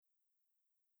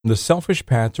The Selfish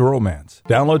Path to Romance.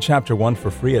 Download Chapter 1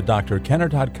 for free at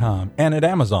drkenner.com and at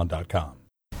amazon.com.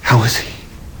 How is he?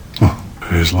 Well,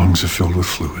 his lungs are filled with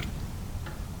fluid.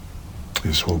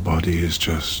 His whole body is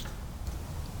just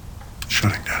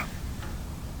shutting down.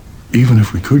 Even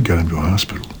if we could get him to a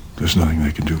hospital, there's nothing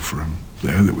they can do for him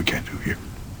there that we can't do here.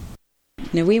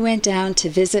 Now, we went down to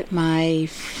visit my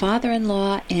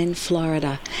father-in-law in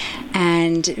Florida,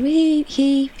 and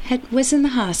he was in the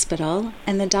hospital,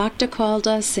 and the doctor called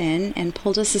us in and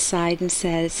pulled us aside and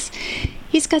says,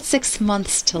 he's got 6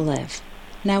 months to live.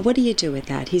 Now, what do you do with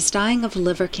that? He's dying of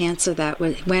liver cancer that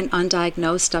went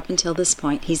undiagnosed up until this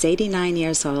point. He's 89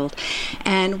 years old.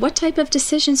 And what type of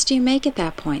decisions do you make at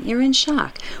that point? You're in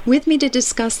shock. With me to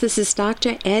discuss this is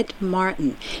Dr. Ed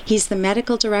Martin. He's the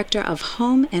medical director of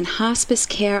Home and Hospice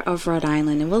Care of Rhode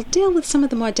Island, and we'll deal with some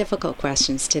of the more difficult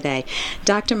questions today.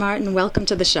 Dr. Martin, welcome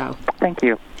to the show. Thank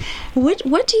you.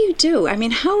 What do you do? I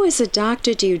mean, how as a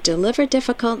doctor do you deliver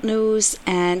difficult news,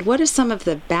 and what are some of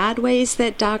the bad ways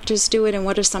that doctors do it, and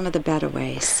what are some of the better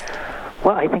ways?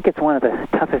 Well, I think it's one of the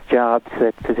toughest jobs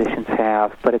that physicians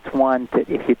have, but it's one that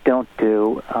if you don't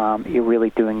do, you're really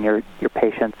doing your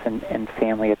patients and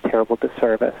family a terrible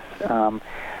disservice. I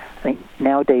think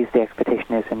nowadays the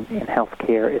expectation is in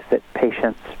healthcare is that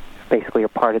patients basically are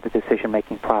part of the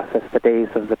decision-making process. The days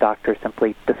of the doctor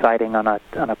simply deciding on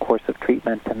a course of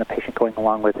treatment and the patient going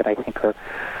along with it, I think, are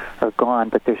gone.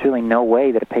 But there's really no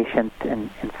way that a patient and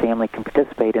family can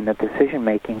participate in the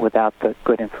decision-making without the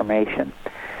good information.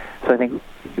 So I think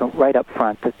right up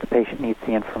front that the patient needs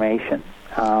the information.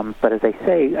 But as I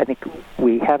say, I think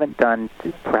we haven't done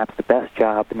perhaps the best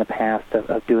job in the past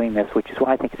of doing this, which is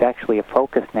why I think it's actually a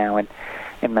focus now in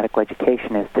medical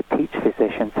education is to teach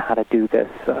physicians how to do this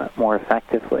more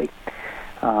effectively.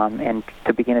 And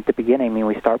to begin at the beginning, I mean,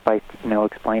 we start by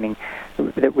explaining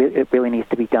that it really needs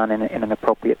to be done in an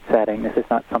appropriate setting. This is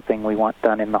not something we want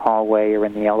done in the hallway or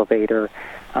in the elevator.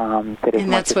 And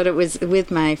that's what it was with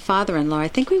my father-in-law. I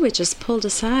think we were just pulled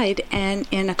aside and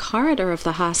in a corridor of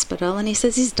the hospital, and he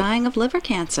says he's dying of liver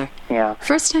cancer. Yeah.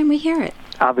 First time we hear it.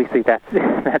 Obviously, that's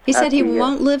he said he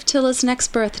won't live till his next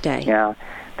birthday. Yeah,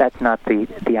 that's not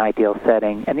the ideal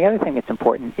setting. And the other thing that's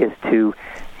important is to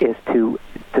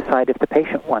decide if the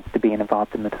patient wants to be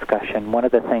involved in the discussion. One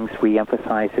of the things we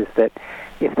emphasize is that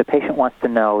if the patient wants to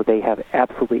know, they have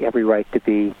absolutely every right to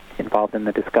be involved in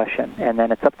the discussion. And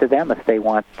then it's up to them if they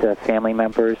want family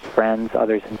members, friends,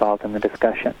 others involved in the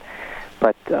discussion.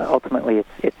 But ultimately,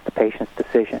 it's the patient's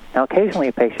decision. Now, occasionally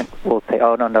a patient will say,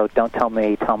 oh, no, don't tell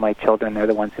me, tell my children. They're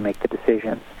the ones who make the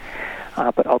decisions.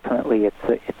 But ultimately, it's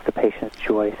the patient's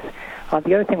choice.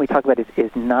 The other thing we talk about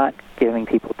is not giving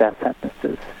people death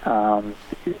sentences.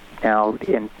 Now,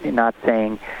 in not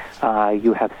saying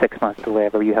you have 6 months to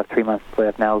live or you have 3 months to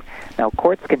live. Now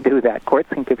courts can do that. Courts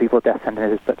can give people death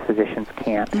sentences, but physicians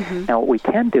can't. Mm-hmm. Now, what we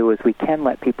can do is we can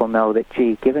let people know that,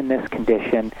 gee, given this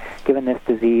condition, given this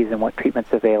disease, and what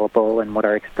treatment's available, and what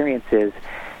our experience is,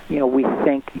 we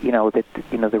think, that,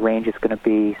 the range is going to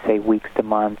be, say, weeks to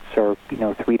months or,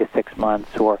 3 to 6 months,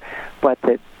 but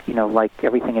that, like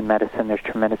everything in medicine, there's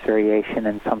tremendous variation,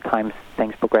 and sometimes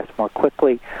things progress more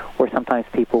quickly, or sometimes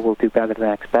people will do better than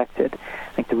expected.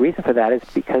 I think the reason for that is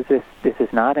because this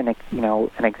is not an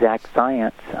exact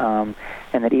science,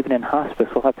 and that even in hospice,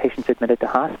 we'll have patients admitted to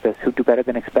hospice who do better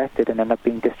than expected and end up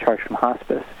being discharged from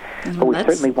hospice.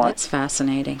 That's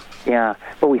fascinating. Yeah,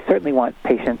 but we certainly want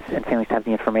patients and families to have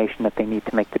the information that they need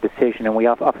to make the decision, and we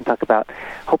often talk about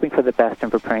hoping for the best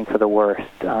and preparing for the worst,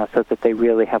 so that they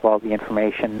really have all the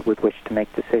information with which to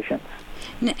make decisions.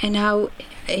 And now,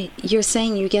 you're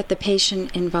saying you get the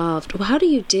patient involved. How do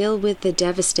you deal with the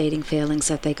devastating feelings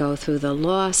that they go through? The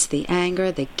loss, the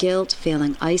anger, the guilt,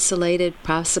 feeling isolated,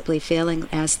 possibly feeling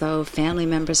as though family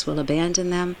members will abandon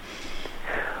them?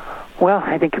 Well,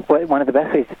 I think one of the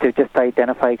best ways is to just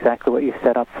identify exactly what you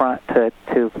said up front,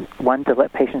 to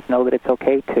let patients know that it's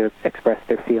okay to express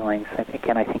their feelings.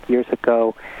 Again, I think years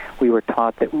ago we were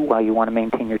taught that while you want to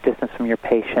maintain your distance from your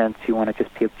patients, you want to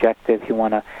just be objective, you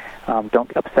want to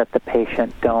don't upset the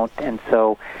patient, don't. And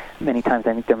so many times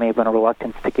I think there may have been a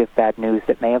reluctance to give bad news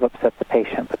that may have upset the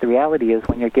patient. But the reality is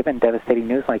when you're given devastating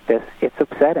news like this, it's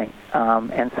upsetting.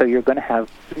 And so you're going to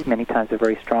have many times a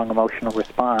very strong emotional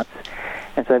response.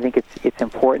 And so I think it's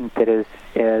important that as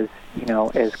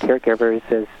caregivers,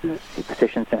 as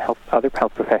physicians and other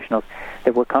health professionals,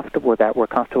 that we're comfortable with that. We're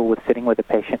comfortable with sitting with a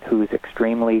patient who's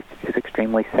extremely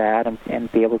sad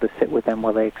and be able to sit with them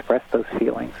while they express those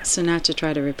feelings. So not to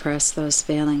try to repress those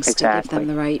feelings, exactly. To give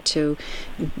them the right to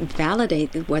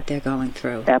validate what they're going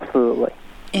through. Absolutely.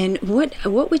 And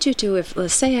what would you do if,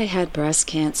 let's say I had breast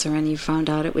cancer and you found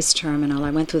out it was terminal?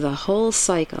 I went through the whole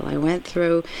cycle. I went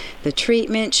through the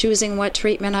treatment, choosing what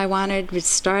treatment I wanted,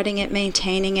 starting it,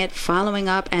 maintaining it, following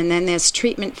up, and then there's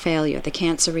treatment failure. The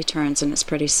cancer returns and it's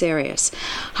pretty serious.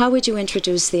 How would you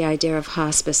introduce the idea of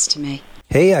hospice to me?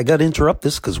 Hey, I got to interrupt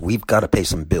this because we've got to pay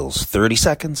some bills. 30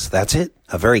 seconds, that's it.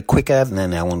 A very quick ad, and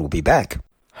then Ellen will be back.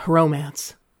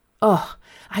 Romance. Ugh,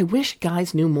 I wish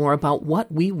guys knew more about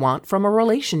what we want from a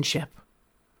relationship.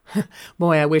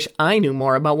 Boy, I wish I knew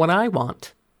more about what I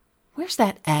want. Where's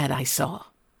that ad I saw?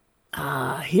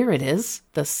 Here it is.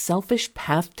 The Selfish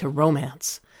Path to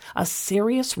Romance. A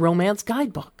serious romance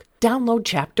guidebook. Download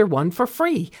Chapter 1 for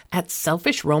free at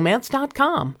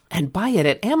selfishromance.com and buy it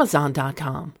at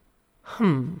amazon.com.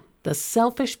 The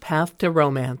Selfish Path to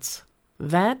Romance.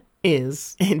 That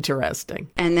is interesting.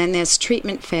 And then there's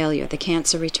treatment failure. The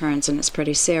cancer returns and it's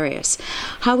pretty serious.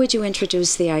 How would you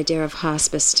introduce the idea of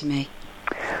hospice to me?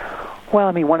 Well,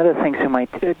 I mean, one of the things we might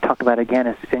talk about again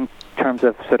is in terms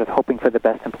of sort of hoping for the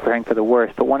best and preparing for the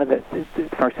worst. But one of the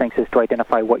first things is to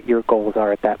identify what your goals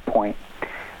are at that point.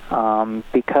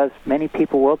 Because many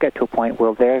people will get to a point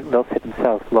where they'll say to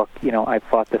themselves, look, I've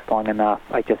fought this long enough.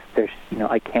 I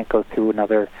can't go through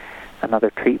another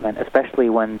treatment, especially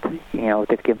when,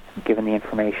 they've given the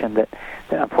information that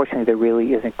unfortunately there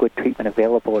really isn't good treatment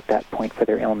available at that point for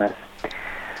their illness.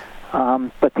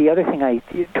 But the other thing I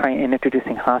try in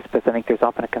introducing hospice, I think there's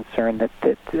often a concern that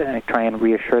I try and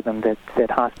reassure them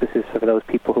that hospice is for those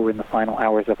people who are in the final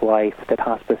hours of life, that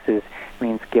hospice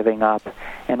means giving up.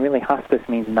 And really hospice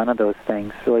means none of those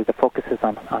things. Really the focus is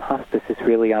on hospice is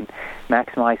really on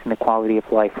maximizing the quality of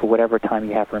life for whatever time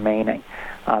you have remaining,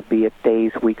 be it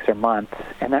days, weeks, or months.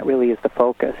 And that really is the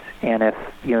focus. And if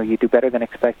you do better than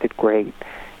expected, great.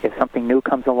 If something new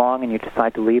comes along and you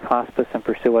decide to leave hospice and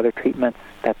pursue other treatments,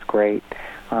 that's great.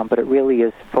 But it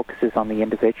really focuses on the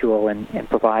individual and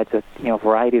provides a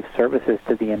variety of services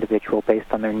to the individual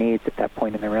based on their needs at that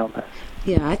point in their illness.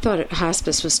 Yeah, I thought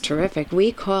hospice was terrific.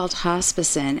 We called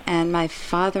hospice in, and my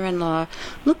father-in-law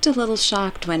looked a little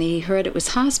shocked when he heard it was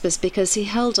hospice because he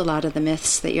held a lot of the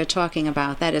myths that you're talking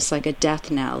about. That is like a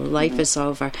death knell. Life is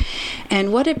over.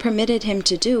 And what it permitted him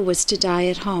to do was to die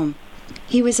at home.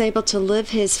 He was able to live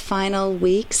his final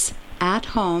weeks at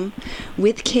home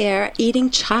with care,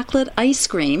 eating chocolate ice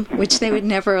cream, which they would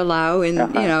never allow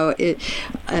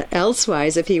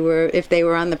elsewise. If they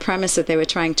were on the premise that they were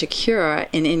trying to cure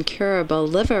an incurable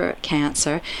liver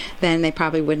cancer, then they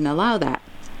probably wouldn't allow that.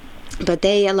 But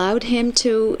they allowed him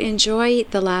to enjoy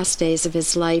the last days of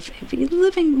his life,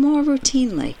 living more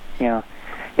routinely. Yeah,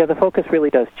 the focus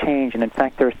really does change, and in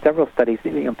fact, there are several studies,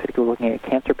 particularly looking at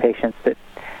cancer patients, that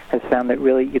has found that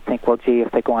really you'd think, well, gee,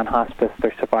 if they go on hospice,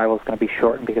 their survival is going to be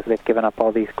shortened because they've given up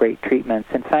all these great treatments.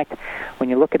 In fact, when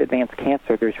you look at advanced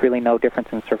cancer, there's really no difference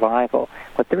in survival.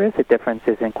 What there is a difference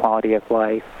is in quality of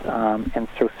life. And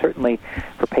so certainly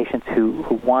for patients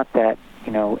who want that,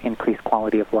 increased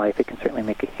quality of life, it can certainly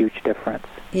make a huge difference.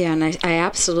 Yeah, and I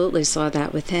absolutely saw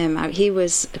that with him. He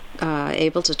was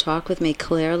able to talk with me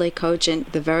clearly,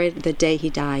 cogent, the day he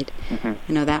died.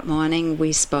 Mm-hmm. That morning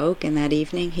we spoke, and that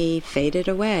evening he faded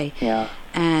away. Yeah.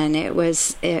 And it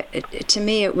was, to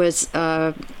me, it was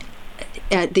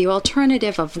the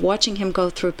alternative of watching him go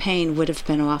through pain would have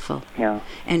been awful. Yeah.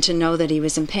 And to know that he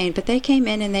was in pain. But they came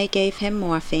in and they gave him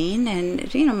morphine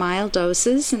and, mild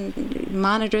doses and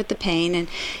monitored the pain. And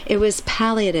it was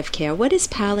palliative care. What is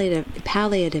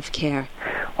palliative care?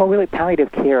 Well, really,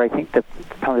 palliative care, I think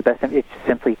probably the best, it's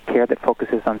simply care that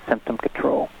focuses on symptom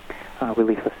control,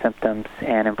 relief of symptoms,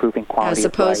 and improving quality of life. As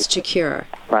opposed to cure.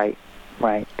 Right.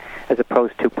 As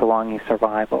opposed to prolonging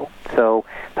survival. So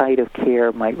palliative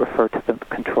care might refer to the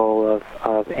control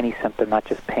of any symptom, not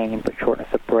just pain, but shortness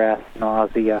of breath,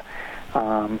 nausea,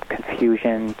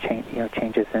 confusion,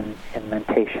 changes in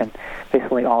mentation.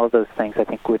 Basically, all of those things, I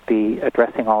think, would be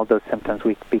addressing all of those symptoms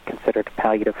would be considered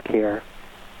palliative care.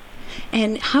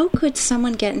 And how could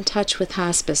someone get in touch with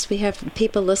hospice? We have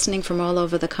people listening from all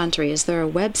over the country. Is there a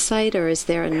website, or is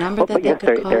there a number that they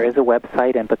could call? There is a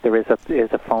website, but there is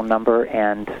a phone number,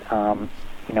 and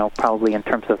probably in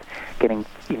terms of getting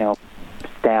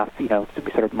staff,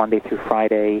 sort of Monday through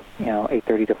Friday,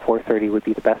 8:30 to 4:30 would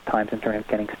be the best times in terms of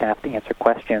getting staff to answer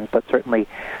questions. But certainly,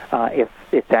 if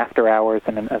it's after hours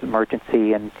and an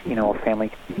emergency, and you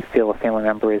feel a family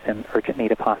member is in urgent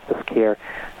need of hospice care,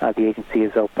 the agency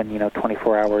is open,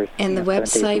 24 hours. And the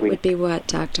website would be what,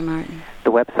 Dr. Martin?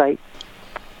 The website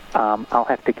I'll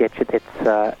have to get you. It's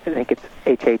I think it's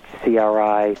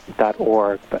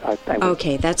hhcri.org. But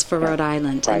okay, that's for Rhode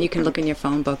Island, right. And you can look in your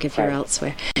phone book if you're Right.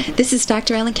 elsewhere. This is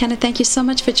Dr. Ellen Kenner. Thank you so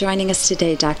much for joining us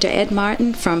today, Dr. Ed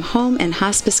Martin from Home and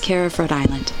Hospice Care of Rhode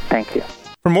Island. Thank you.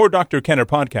 For more Dr. Kenner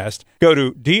podcast, go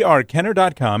to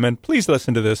drkenner.com and please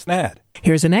listen to this ad.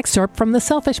 Here's an excerpt from The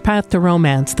Selfish Path to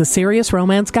Romance, the Serious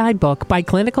Romance Guidebook by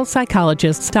clinical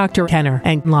psychologists Dr. Kenner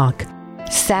and Locke.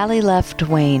 Sally left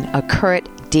Wayne a curt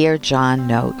Dear John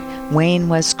note. Wayne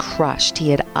was crushed. He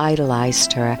had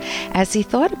idolized her. As he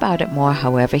thought about it more,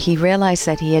 however, he realized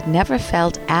that he had never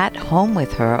felt at home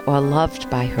with her or loved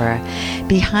by her.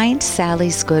 Behind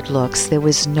Sally's good looks, there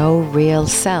was no real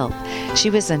self. She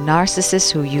was a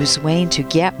narcissist who used Wayne to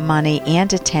get money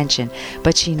and attention,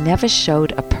 but she never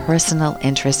showed a personal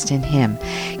interest in him.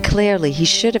 Clearly, he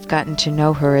should have gotten to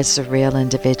know her as a real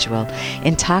individual.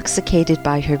 Intoxicated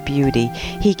by her beauty,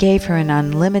 he gave her an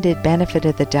unlimited benefit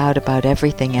of the doubt about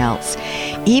everything else.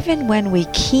 Even when we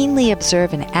keenly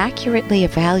observe and accurately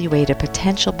evaluate a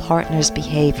potential partner's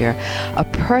behavior, a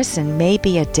person may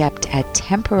be adept at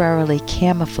temporarily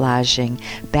camouflaging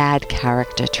bad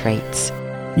character traits.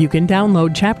 You can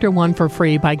download Chapter 1 for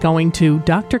free by going to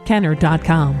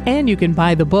drkenner.com, and you can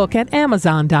buy the book at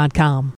amazon.com.